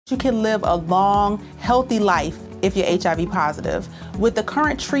You can live a long, healthy life if you're HIV positive. With the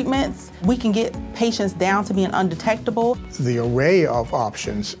current treatments, we can get patients down to being undetectable. The array of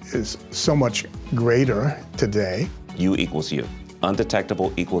options is so much greater today. U equals U.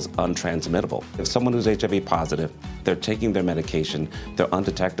 Undetectable equals untransmittable. If someone who's HIV positive, they're taking their medication, they're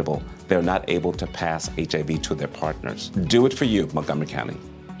undetectable, they're not able to pass HIV to their partners. Do it for you, Montgomery County.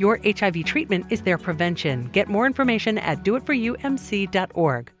 Your HIV treatment is their prevention. Get more information at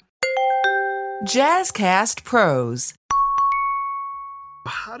doitforyoumc.org. Jazzcast Pros.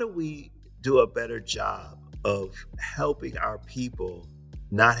 How do we do a better job of helping our people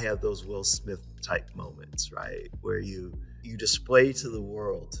not have those Will Smith type moments, right? Where you display to the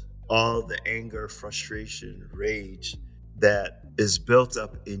world all the anger, frustration, rage that is built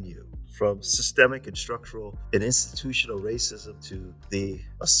up in you, from systemic and structural and institutional racism to the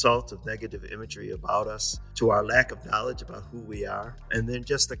assault of negative imagery about us, to our lack of knowledge about who we are, and then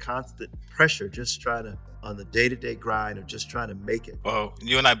just the constant pressure, just trying to, on the day-to-day grind of just trying to make it. Well,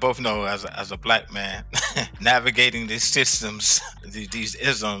 you and I both know as a black man, navigating these systems, these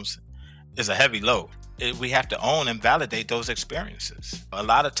isms, is a heavy load. We have to own and validate those experiences. A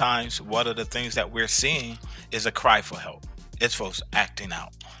lot of times, one of the things that we're seeing is a cry for help. It's folks acting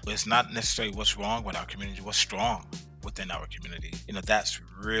out. It's not necessarily what's wrong with our community, what's strong within our community. That's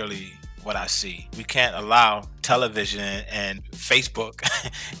really what I see. We can't allow television and Facebook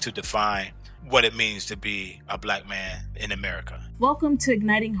to define what it means to be a black man in America. Welcome to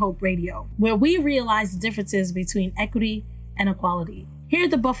Igniting Hope Radio, where we realize the differences between equity and equality. Here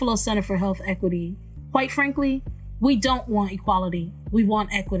at the Buffalo Center for Health Equity, quite frankly, we don't want equality, we want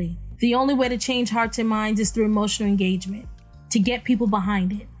equity. The only way to change hearts and minds is through emotional engagement, to get people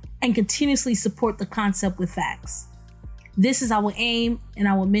behind it, and continuously support the concept with facts. This is our aim and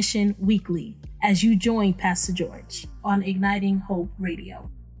our mission weekly as you join Pastor George on Igniting Hope Radio.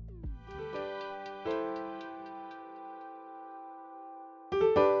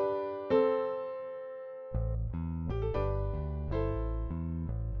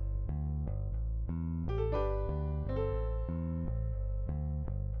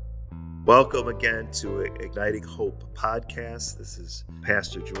 Welcome again to Igniting Hope podcast. This is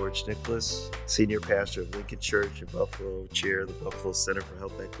Pastor George Nicholas, Senior Pastor of Lincoln Church in Buffalo, Chair of the Buffalo Center for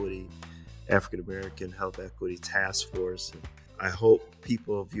Health Equity, African American Health Equity Task Force. And I hope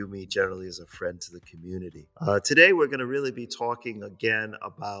people view me generally as a friend to the community. Today, we're going to really be talking again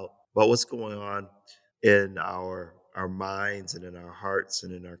about what's going on in our minds and in our hearts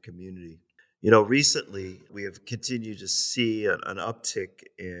and in our community. Recently, we have continued to see an uptick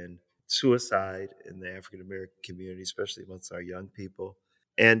in suicide in the African American community, especially amongst our young people.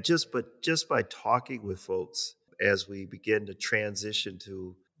 And just by talking with folks as we begin to transition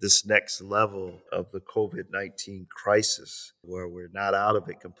to this next level of the COVID-19 crisis, where we're not out of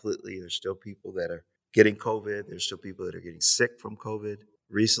it completely. There's still people that are getting COVID. There's still people that are getting sick from COVID.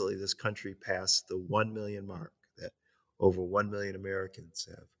 Recently, this country passed the 1 million mark, that over 1 million Americans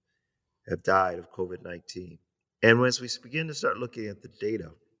have died of COVID-19. And as we begin to start looking at the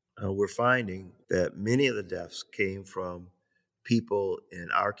data, we're finding that many of the deaths came from people in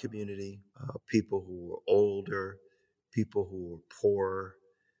our community, people who were older, people who were poorer,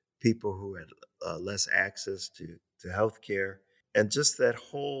 people who had less access to health care. And just that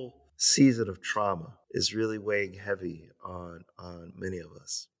whole season of trauma is really weighing heavy on many of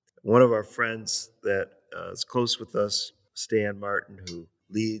us. One of our friends that is close with us, Stan Martin, who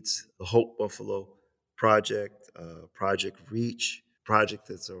leads the Hope Buffalo Project, Project Reach, project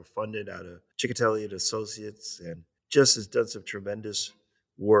that's funded out of Chickatelli and Associates, and just has done some tremendous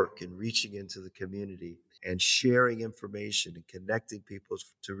work in reaching into the community and sharing information and connecting people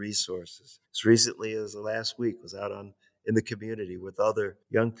to resources. As recently as the last week, was out in the community with other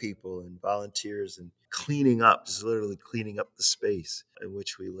young people and volunteers and cleaning up, just literally cleaning up the space in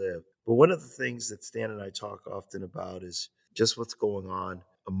which we live. But one of the things that Stan and I talk often about is just what's going on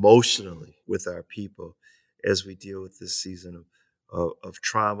emotionally with our people as we deal with this season of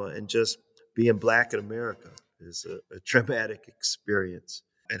trauma. And just being Black in America is a traumatic experience.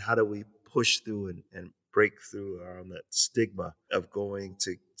 And how do we push through and break through on that stigma of going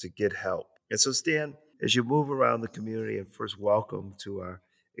to get help? And so, Stan, as you move around the community, and first, welcome to our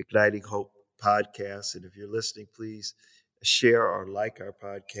Igniting Hope podcast. And if you're listening, please share or like our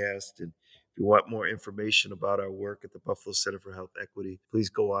podcast. And if you want more information about our work at the Buffalo Center for Health Equity, please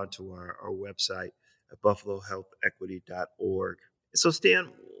go on to our website at buffalohealthequity.org. So,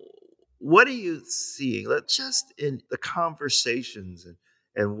 Stan, what are you seeing? Just in the conversations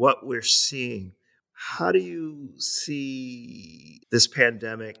and what we're seeing, how do you see this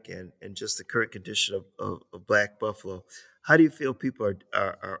pandemic and just the current condition of Black Buffalo? How do you feel people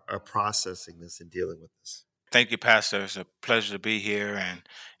are processing this and dealing with this? Thank you, Pastor. It's a pleasure to be here.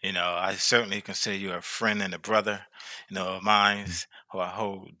 And, I certainly consider you a friend and a brother, of mine who I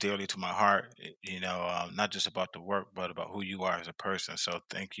hold dearly to my heart, not just about the work, but about who you are as a person. So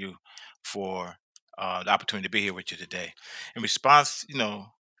thank you for the opportunity to be here with you today. In response,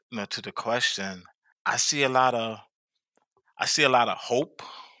 to the question, I see a lot of, I see a lot of hope.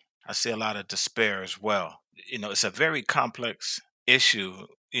 I see a lot of despair as well. It's a very complex issue,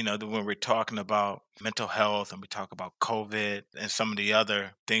 when we're talking about mental health and we talk about COVID and some of the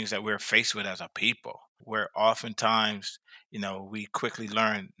other things that we're faced with as a people, where oftentimes, we quickly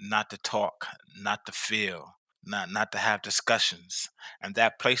learn not to talk, not to feel, not to have discussions. And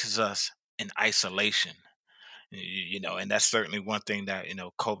that places us in isolation. And that's certainly one thing that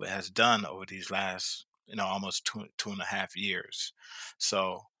COVID has done over these last almost 2.5 years.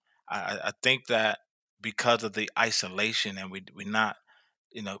 So I think that because of the isolation, and we're not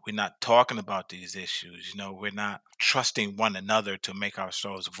we're not talking about these issues, we're not trusting one another to make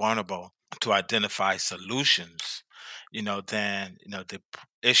ourselves vulnerable to identify solutions, then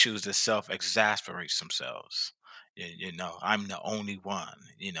issues itself exasperates themselves. I'm the only one,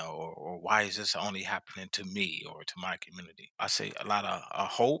 or why is this only happening to me or to my community? I see a lot of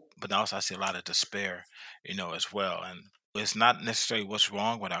hope, but also I see a lot of despair, as well. And it's not necessarily what's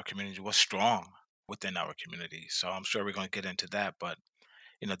wrong with our community, what's strong within our community. So I'm sure we're going to get into that, but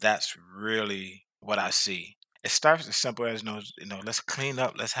that's really what I see. It starts as simple as let's clean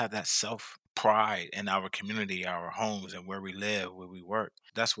up, let's have that self pride in our community, our homes, and where we live, where we work.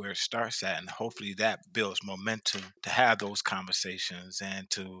 That's where it starts at, and hopefully that builds momentum to have those conversations and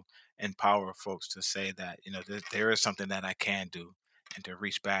to empower folks to say that there is something that I can do, and to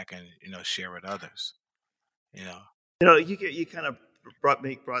reach back and share with others. You know. You kind of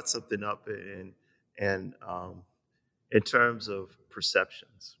brought something up and in terms of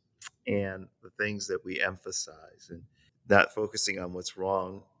perceptions and the things that we emphasize, and not focusing on what's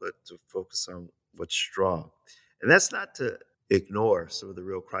wrong, but to focus on what's strong. And that's not to ignore some of the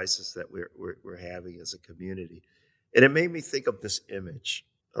real crisis that we're having as a community. And it made me think of this image.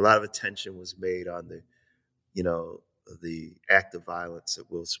 A lot of attention was made on the act of violence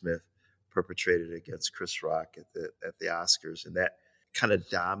that Will Smith perpetrated against Chris Rock at the Oscars, and that kind of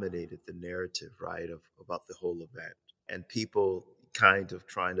dominated the narrative, right, about the whole event. And people kind of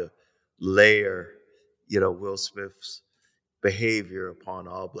trying to layer, Will Smith's behavior upon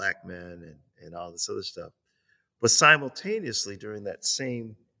all black men and all this other stuff. But simultaneously, during that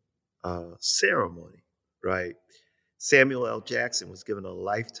same ceremony, right, Samuel L. Jackson was given a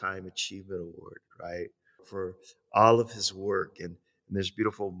Lifetime Achievement Award, right, for all of his work. And there's a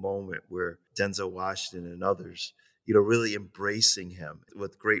beautiful moment where Denzel Washington and others, really embracing him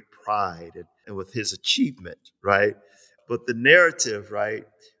with great pride and with his achievement, right? But the narrative, right,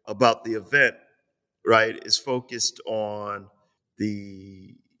 about the event, right, is focused on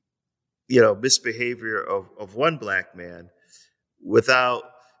the, misbehavior of one black man without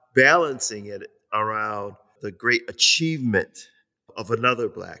balancing it around the great achievement of another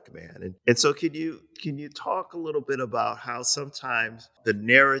black man. And so can you talk a little bit about how sometimes the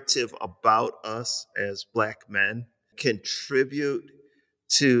narrative about us as black men contribute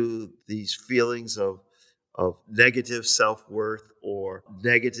to these feelings of negative self-worth or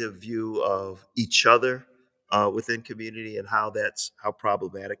negative view of each other within community, and how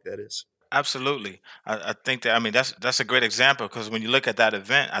problematic that is? Absolutely. I think that, that's a great example, because when you look at that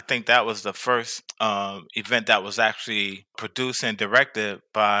event, I think that was the first event that was actually produced and directed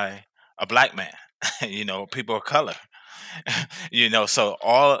by a black man, people of color. So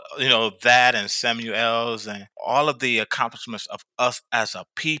all, that and Samuel's and all of the accomplishments of us as a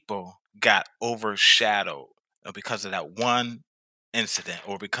people got overshadowed because of that one incident,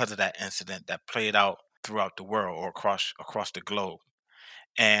 or because of that incident that played out throughout the world or across the globe.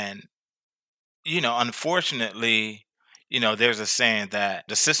 And unfortunately, there's a saying that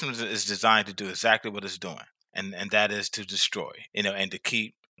the system is designed to do exactly what it's doing, and that is to destroy, and to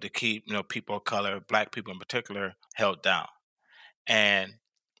keep people of color, black people in particular, held down. And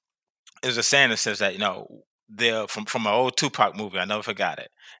there's a saying that says that they're from an old Tupac movie. I never forgot it.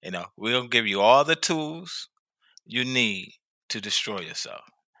 We'll give you all the tools you need to destroy yourself.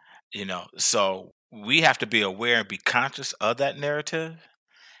 So we have to be aware and be conscious of that narrative,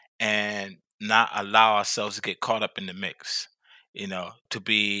 and not allow ourselves to get caught up in the mix, to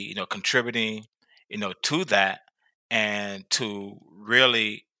be, contributing, to that, and to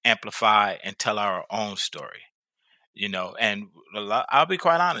really amplify and tell our own story, and I'll be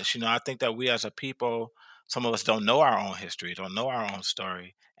quite honest, I think that we as a people, some of us don't know our own history, don't know our own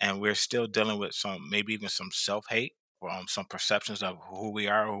story, and we're still dealing with maybe even some self-hate, some perceptions of who we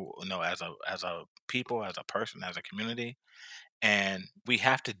are, as a people, as a person, as a community, and we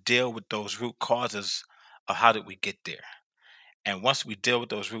have to deal with those root causes of how did we get there. And once we deal with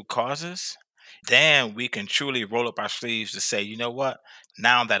those root causes, then we can truly roll up our sleeves to say, you know what?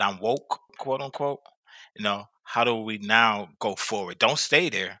 Now that I'm woke, quote unquote, how do we now go forward? Don't stay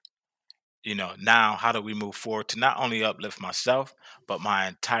there. Now how do we move forward to not only uplift myself, but my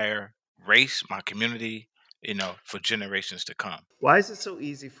entire race, my community, for generations to come. Why is it so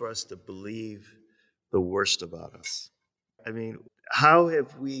easy for us to believe the worst about us? I mean, how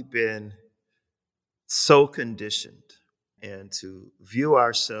have we been so conditioned and to view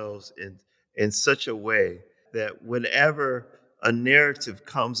ourselves in such a way that whenever a narrative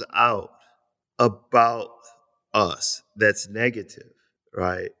comes out about us that's negative,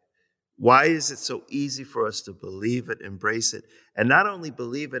 right? Why is it so easy for us to believe it, embrace it, and not only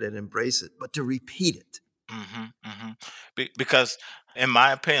believe it and embrace it, but to repeat it? Because, in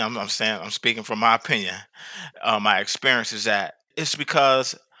my opinion, I'm speaking from my opinion. My experience is that it's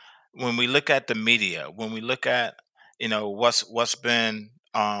because when we look at the media, when we look at what's been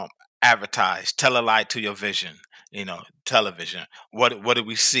advertised, tell a lie to your vision, television. What do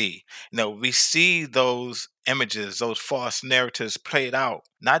we see? We see those images, those false narratives played out,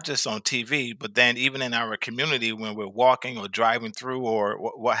 not just on TV, but then even in our community when we're walking or driving through or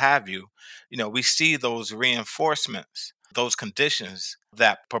what have you. We see those reinforcements, those conditions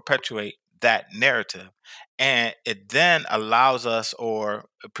that perpetuate that narrative, and it then allows us or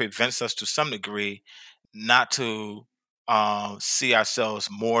prevents us to some degree not to see ourselves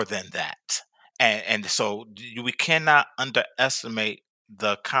more than that. And so we cannot underestimate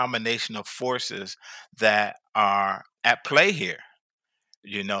the combination of forces that are at play here.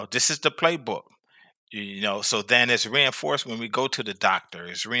 This is the playbook. So then it's reinforced when we go to the doctor.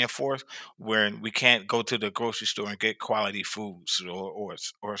 It's reinforced when we can't go to the grocery store and get quality foods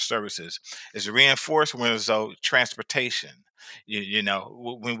or services. It's reinforced when it's transportation.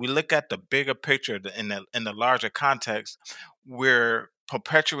 When we look at the bigger picture in the larger context, we're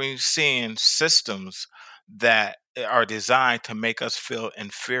perpetually seeing systems that are designed to make us feel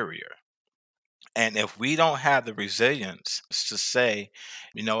inferior. And if we don't have the resilience to say,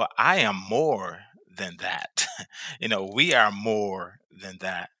 I am more than that, we are more than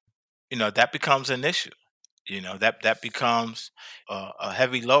that, that becomes an issue. That becomes a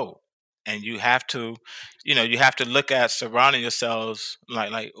heavy load. And you have to, look at surrounding yourselves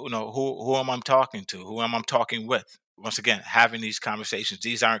like who am I talking to? Who am I talking with? Once again, having these conversations.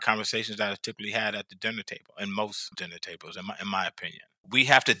 These aren't conversations that are typically had at the dinner table, and most dinner tables, in my opinion. We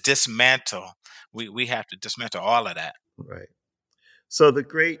have to dismantle. We have to dismantle all of that. Right. So the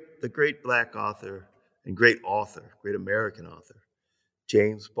great Black author and great American author,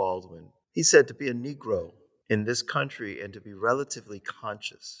 James Baldwin, he said to be a Negro in this country and to be relatively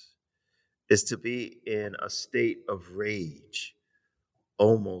conscious is to be in a state of rage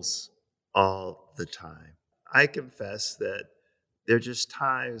almost all the time. I confess that there are just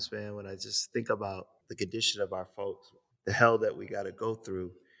times, man, when I just think about the condition of our folks, the hell that we got to go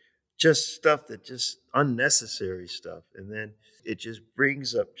through, just stuff that just unnecessary stuff. And then it just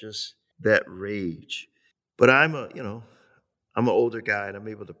brings up just that rage. But I'm an older guy and I'm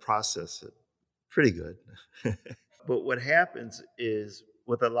able to process it pretty good. But what happens is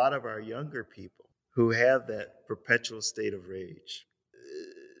with a lot of our younger people who have that perpetual state of rage,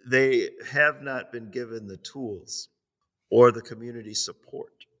 they have not been given the tools or the community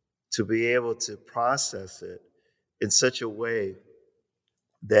support to be able to process it in such a way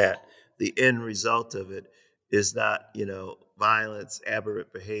that the end result of it is not, violence,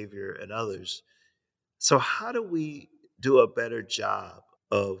 aberrant behavior, and others. So how do we do a better job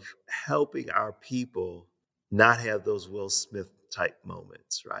of helping our people not have those Will Smith type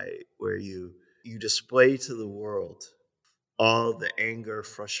moments, right? Where you display to the world all the anger,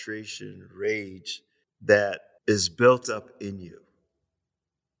 frustration, rage that is built up in you,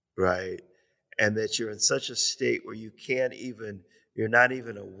 right? And that you're in such a state where you're not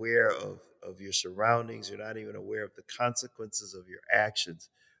even aware of your surroundings, you're not even aware of the consequences of your actions,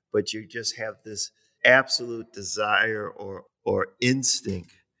 but you just have this absolute desire or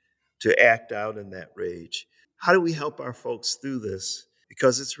instinct to act out in that rage. How do we help our folks through this?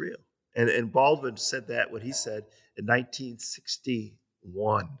 Because it's real. And Baldwin said what he said in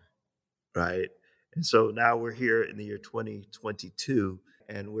 1961, right? And so now we're here in the year 2022,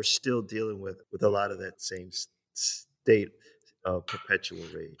 and we're still dealing with a lot of that same state of perpetual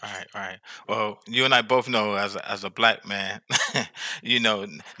rage. All right. Well, you and I both know as a Black man,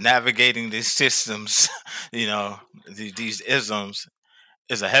 navigating these systems, these isms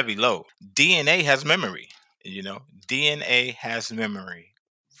is a heavy load. DNA has memory. DNA has memory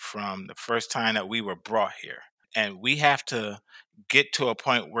from the first time that we were brought here. And we have to get to a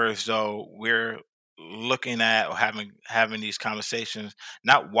point where as though we're looking at or having these conversations,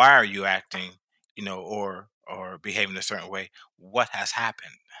 not why are you acting, or behaving a certain way, what has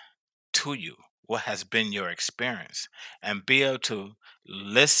happened to you, what has been your experience, and be able to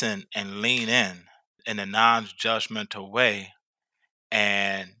listen and lean in a non-judgmental way,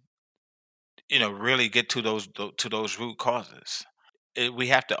 and really get to those root causes. We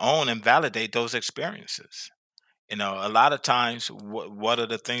have to own and validate those experiences. A lot of times, what are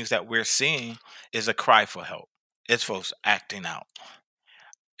the things that we're seeing is a cry for help. It's folks acting out.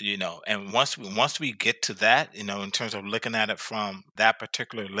 And once we get to that, in terms of looking at it from that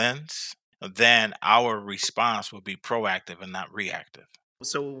particular lens, then our response will be proactive and not reactive.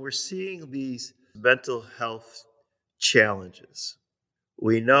 So when we're seeing these mental health challenges,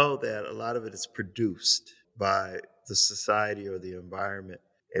 we know that a lot of it is produced by the society or the environment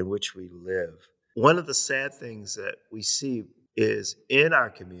in which we live. One of the sad things that we see is in our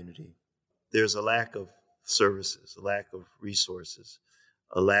community, there's a lack of services, a lack of resources,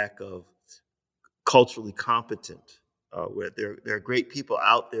 a lack of culturally competent, where there are great people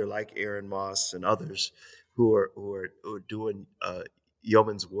out there like Aaron Moss and others who are doing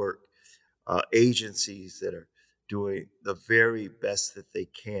yeoman's work, agencies that are doing the very best that they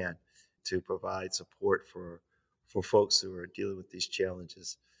can to provide support for folks who are dealing with these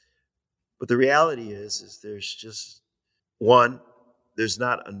challenges. But the reality is there's just, one, there's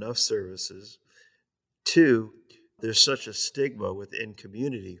not enough services. Two, there's such a stigma within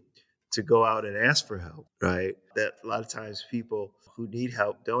community to go out and ask for help, right? That a lot of times people who need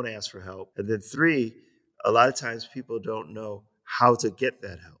help don't ask for help. And then three, a lot of times people don't know how to get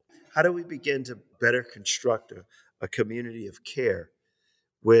that help. How do we begin to better construct a community of care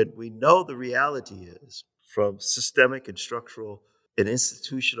when we know the reality is, from systemic and structural and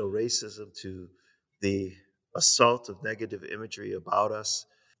institutional racism to the assault of negative imagery about us,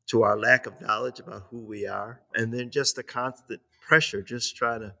 to our lack of knowledge about who we are, and then just the constant pressure, just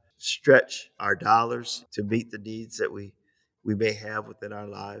trying to stretch our dollars to meet the needs that we may have within our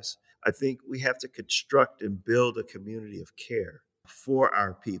lives. I think we have to construct and build a community of care for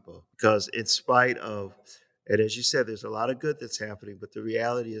our people, because in spite of, and as you said, there's a lot of good that's happening, but the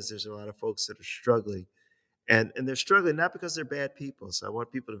reality is there's a lot of folks that are struggling. And they're struggling not because they're bad people. So I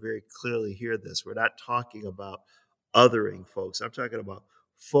want people to very clearly hear this. We're not talking about othering folks. I'm talking about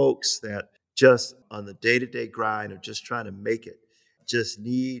folks that just on the day-to-day grind are just trying to make it, just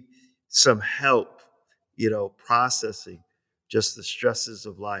need some help, processing just the stresses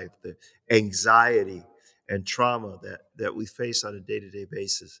of life, the anxiety and trauma that we face on a day-to-day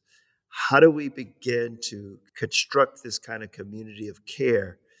basis. How do we begin to construct this kind of community of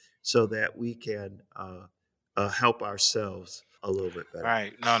care so that we can help ourselves a little bit better?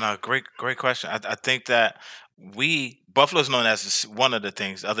 Right. No, great question. I think that Buffalo's known as one of the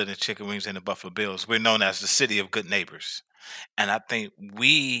things, other than chicken wings and the Buffalo Bills, we're known as the city of good neighbors. And I think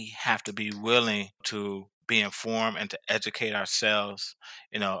we have to be willing to be informed and to educate ourselves,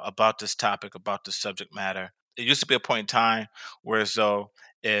 about this topic, about this subject matter. It used to be a point in time where, as though,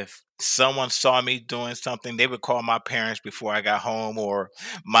 if someone saw me doing something, they would call my parents before I got home, or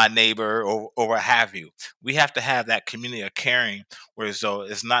my neighbor, or what have you. We have to have that community of caring, where, as though,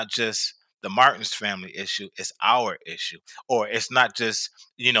 it's not just the Martins family issue, it's our issue. Or it's not just,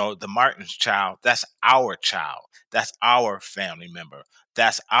 the Martins child, that's our child. That's our family member.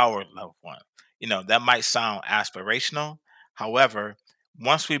 That's our loved one. That might sound aspirational. However,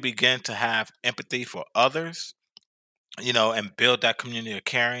 once we begin to have empathy for others, and build that community of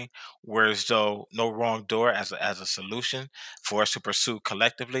caring, whereas though no wrong door as a solution for us to pursue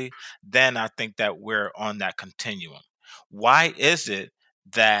collectively, then I think that we're on that continuum. Why is it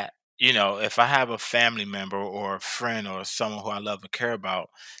that, if I have a family member or a friend or someone who I love and care about,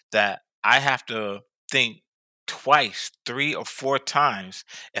 that I have to think twice, 3 or 4 times,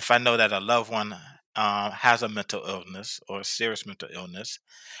 if I know that a loved one has a mental illness or a serious mental illness,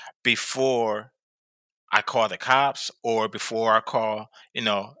 before I call the cops, or before I call,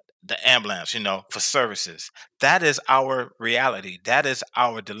 the ambulance, for services? That is our reality. That is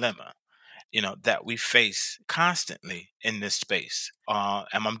our dilemma, that we face constantly in this space.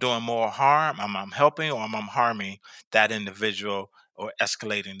 Am I doing more harm? Am I helping, or am I harming that individual or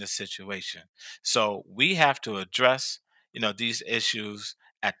escalating the situation? So we have to address, these issues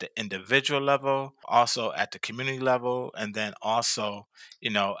at the individual level, also at the community level, and then also,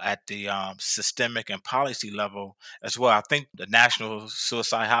 at the systemic and policy level as well. I think the National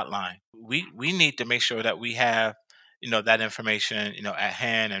Suicide Hotline, we need to make sure that we have that information, at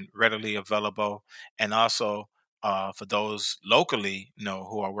hand and readily available. And also, for those locally,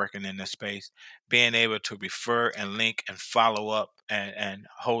 who are working in this space, being able to refer and link and follow up and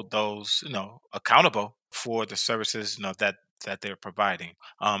hold those, accountable for the services, that they're providing.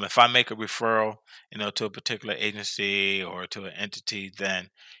 If I make a referral, to a particular agency or to an entity, then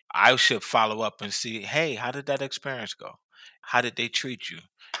I should follow up and see, hey, how did that experience go? How did they treat you?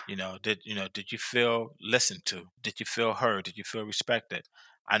 Did you feel listened to? Did you feel heard? Did you feel respected?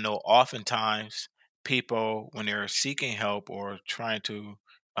 I know oftentimes people, when they're seeking help or trying to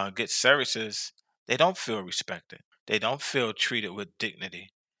get services, they don't feel respected. They don't feel treated with dignity,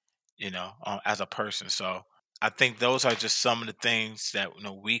 as a person. So I think those are just some of the things that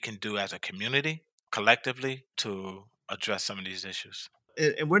we can do as a community collectively to address some of these issues.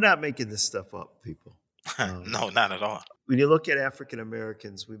 And we're not making this stuff up, people. No, not at all. When you look at African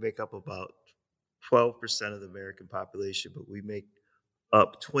Americans, we make up about 12% of the American population, but we make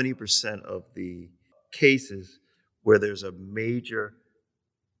up 20% of the cases where there's a major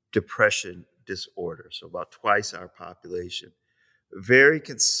depression disorder. So about twice our population. Very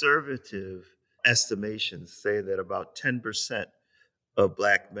conservative estimations say that about 10% of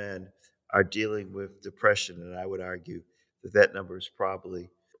Black men are dealing with depression, and I would argue that that number is probably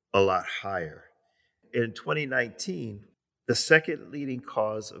a lot higher. In 2019, the second leading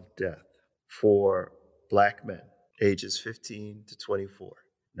cause of death for Black men ages 15 to 24,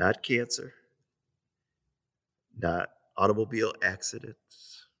 not cancer, not automobile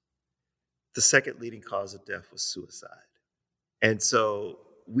accidents. The second leading cause of death was suicide. And so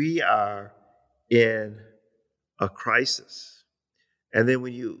we are in a crisis. And then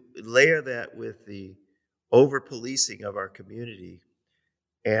when you layer that with the over-policing of our community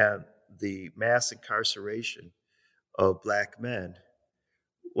and the mass incarceration of Black men,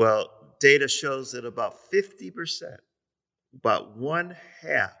 well, data shows that about 50%, about one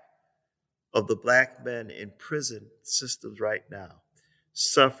half of the Black men in prison systems right now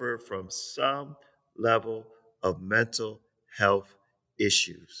suffer from some level of mental health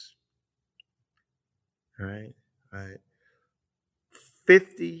issues. Right?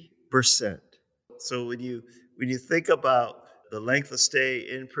 50%. So when you think about the length of stay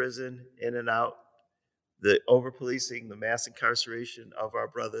in prison, in and out, the over-policing, the mass incarceration of our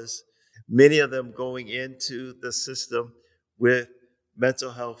brothers, many of them going into the system with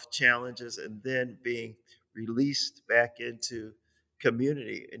mental health challenges and then being released back into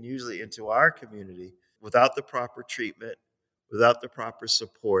community, and usually into our community, without the proper treatment, without the proper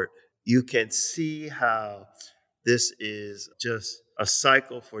support. You can see how this is just a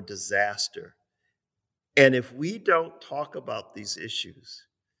cycle for disaster. And if we don't talk about these issues,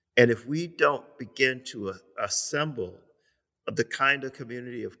 and if we don't begin to assemble the kind of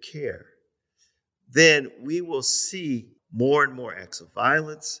community of care, then we will see more and more acts of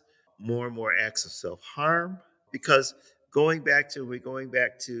violence, more and more acts of self-harm. Because going back to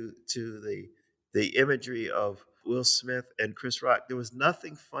the imagery of Will Smith and Chris Rock, there was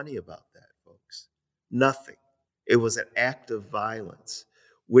nothing funny about that, folks. Nothing. It was an act of violence,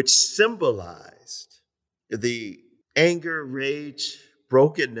 which symbolized the anger, rage,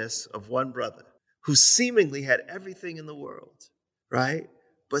 brokenness of one brother who seemingly had everything in the world, right?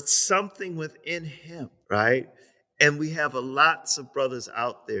 But something within him, right? And we have lots of brothers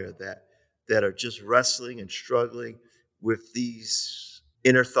out there that are just wrestling and struggling with these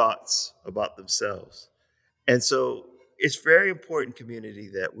inner thoughts about themselves. And so it's very important, community,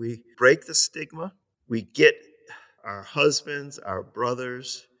 that we break the stigma. We get our husbands, our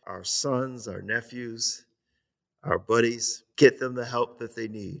brothers, our sons, our nephews, our buddies, get them the help that they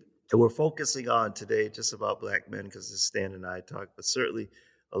need. And we're focusing on today just about Black men because it's Stan and I talk, but certainly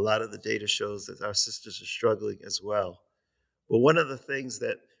a lot of the data shows that our sisters are struggling as well. But one of the things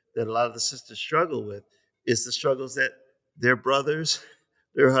that a lot of the sisters struggle with is the struggles that their brothers,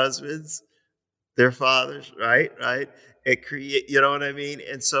 their husbands, their fathers, right? It create, you know what I mean?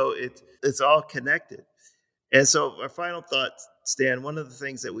 And so it's all connected. And so our final thought, Stan, one of the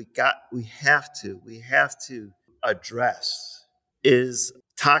things that we have to address is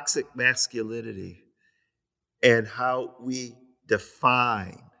toxic masculinity and how we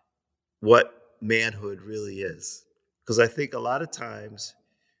define what manhood really is. Because I think a lot of times,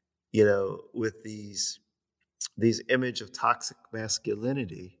 with these image of toxic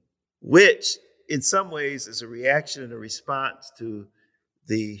masculinity, which in some ways is a reaction and a response to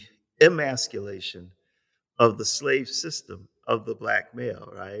the emasculation of the slave system of the Black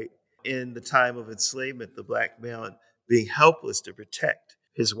male, right? In the time of enslavement, the Black male being helpless to protect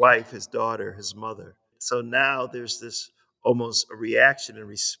his wife, his daughter, his mother. So now there's this almost a reaction and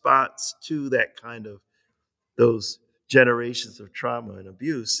response to that kind of those generations of trauma and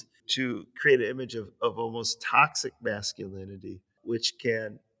abuse to create an image of almost toxic masculinity, which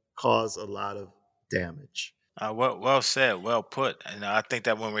can cause a lot of damage. Well said, well put. And I think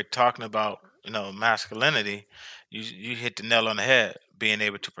that when we're talking about masculinity, you hit the nail on the head. Being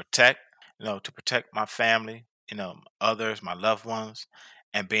able to protect my family, others, my loved ones,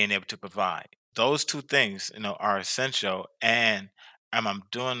 and being able to provide. Those two things, are essential. And I'm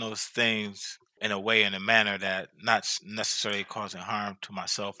doing those things in a way, in a manner that not necessarily causing harm to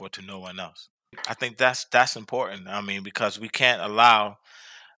myself or to no one else. I think that's important. I mean, because we can't allow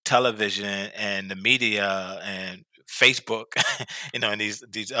television and the media and Facebook, and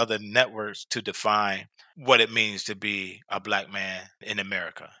these other networks to define what it means to be a Black man in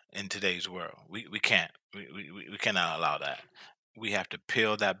America in today's world. We can't. We cannot allow that. We have to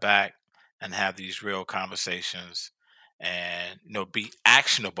peel that back and have these real conversations, and be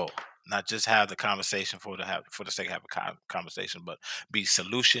actionable. Not just have the conversation for the sake of having a conversation, but be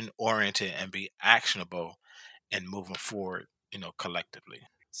solution oriented and be actionable and moving forward, collectively.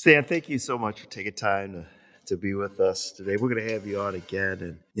 Stan, thank you so much for taking time to be with us today. We're going to have you on again.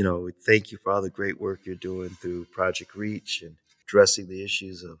 And, we thank you for all the great work you're doing through Project Reach and addressing the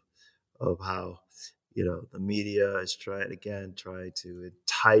issues of how, the media is trying to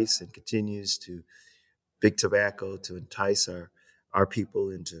entice and continues to big tobacco to entice our people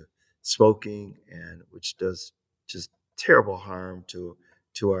into smoking, and which does just terrible harm to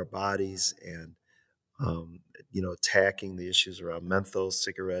our bodies, and attacking the issues around menthol,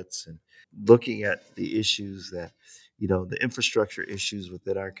 cigarettes, and looking at the issues that, the infrastructure issues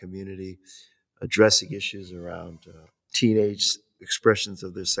within our community, addressing issues around teenage expressions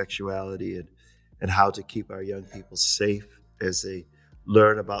of their sexuality, and how to keep our young people safe as they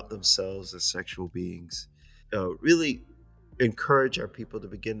learn about themselves as sexual beings. Really encourage our people to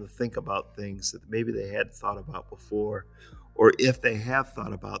begin to think about things that maybe they hadn't thought about before, or if they have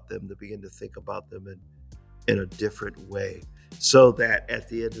thought about them, to begin to think about them in a different way, so that at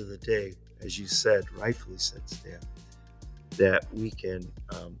the end of the day, as you said, rightfully said, Stan, that we can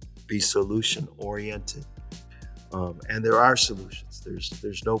be solution oriented, and there are solutions.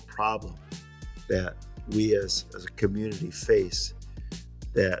 There's no problem that we as a community face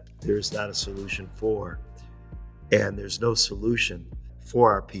that there's not a solution for, and there's no solution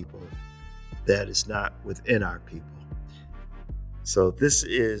for our people that is not within our people. So this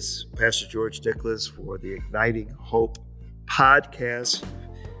is Pastor George Nicholas for the Igniting Hope podcast.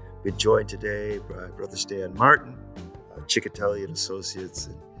 Been joined today by Brother Stan Martin, Ciccatelli and Associates,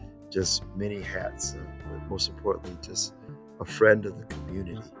 and just many hats, but most importantly, just a friend of the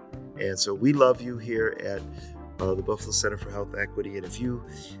community. And so we love you here at the Buffalo Center for Health Equity. And if you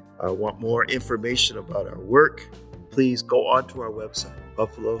want more information about our work, please go onto our website,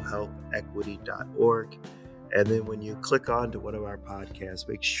 buffalohealthequity.org. And then when you click on to one of our podcasts,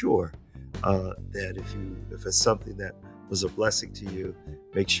 make sure that if it's something that was a blessing to you,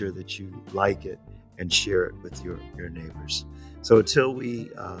 make sure that you like it and share it with your neighbors. So until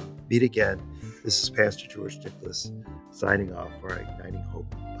we meet again, this is Pastor George Nicholas signing off for our Igniting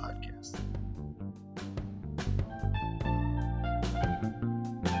Hope podcast.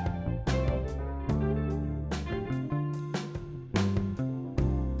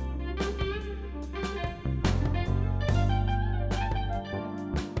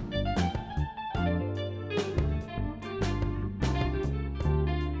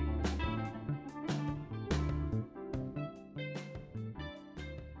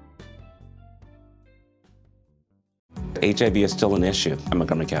 HIV is still an issue in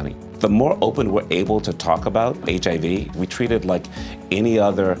Montgomery County. The more open we're able to talk about HIV, we treat it like any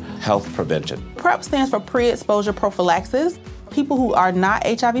other health prevention. PrEP stands for pre-exposure prophylaxis. People who are not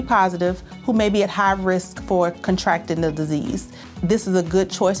HIV positive, who may be at high risk for contracting the disease. This is a good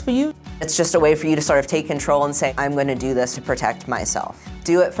choice for you. It's just a way for you to sort of take control and say, I'm going to do this to protect myself.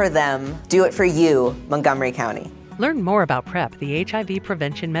 Do it for them. Do it for you, Montgomery County. Learn more about PrEP, the HIV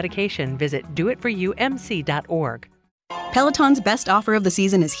prevention medication. Visit doitforyoumc.org. Peloton's best offer of the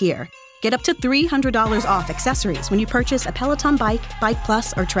season is here. Get up to $300 off accessories when you purchase a Peloton bike, Bike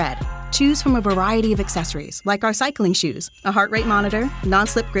Plus, or Tread. Choose from a variety of accessories, like our cycling shoes, a heart rate monitor,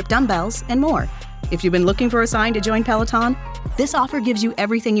 non-slip grip dumbbells, and more. If you've been looking for a sign to join Peloton, this offer gives you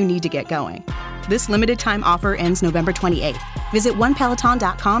everything you need to get going. This limited time offer ends November 28th. Visit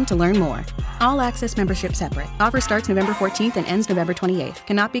onepeloton.com to learn more. All access membership separate. Offer starts November 14th and ends November 28th.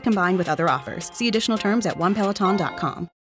 Cannot be combined with other offers. See additional terms at onepeloton.com.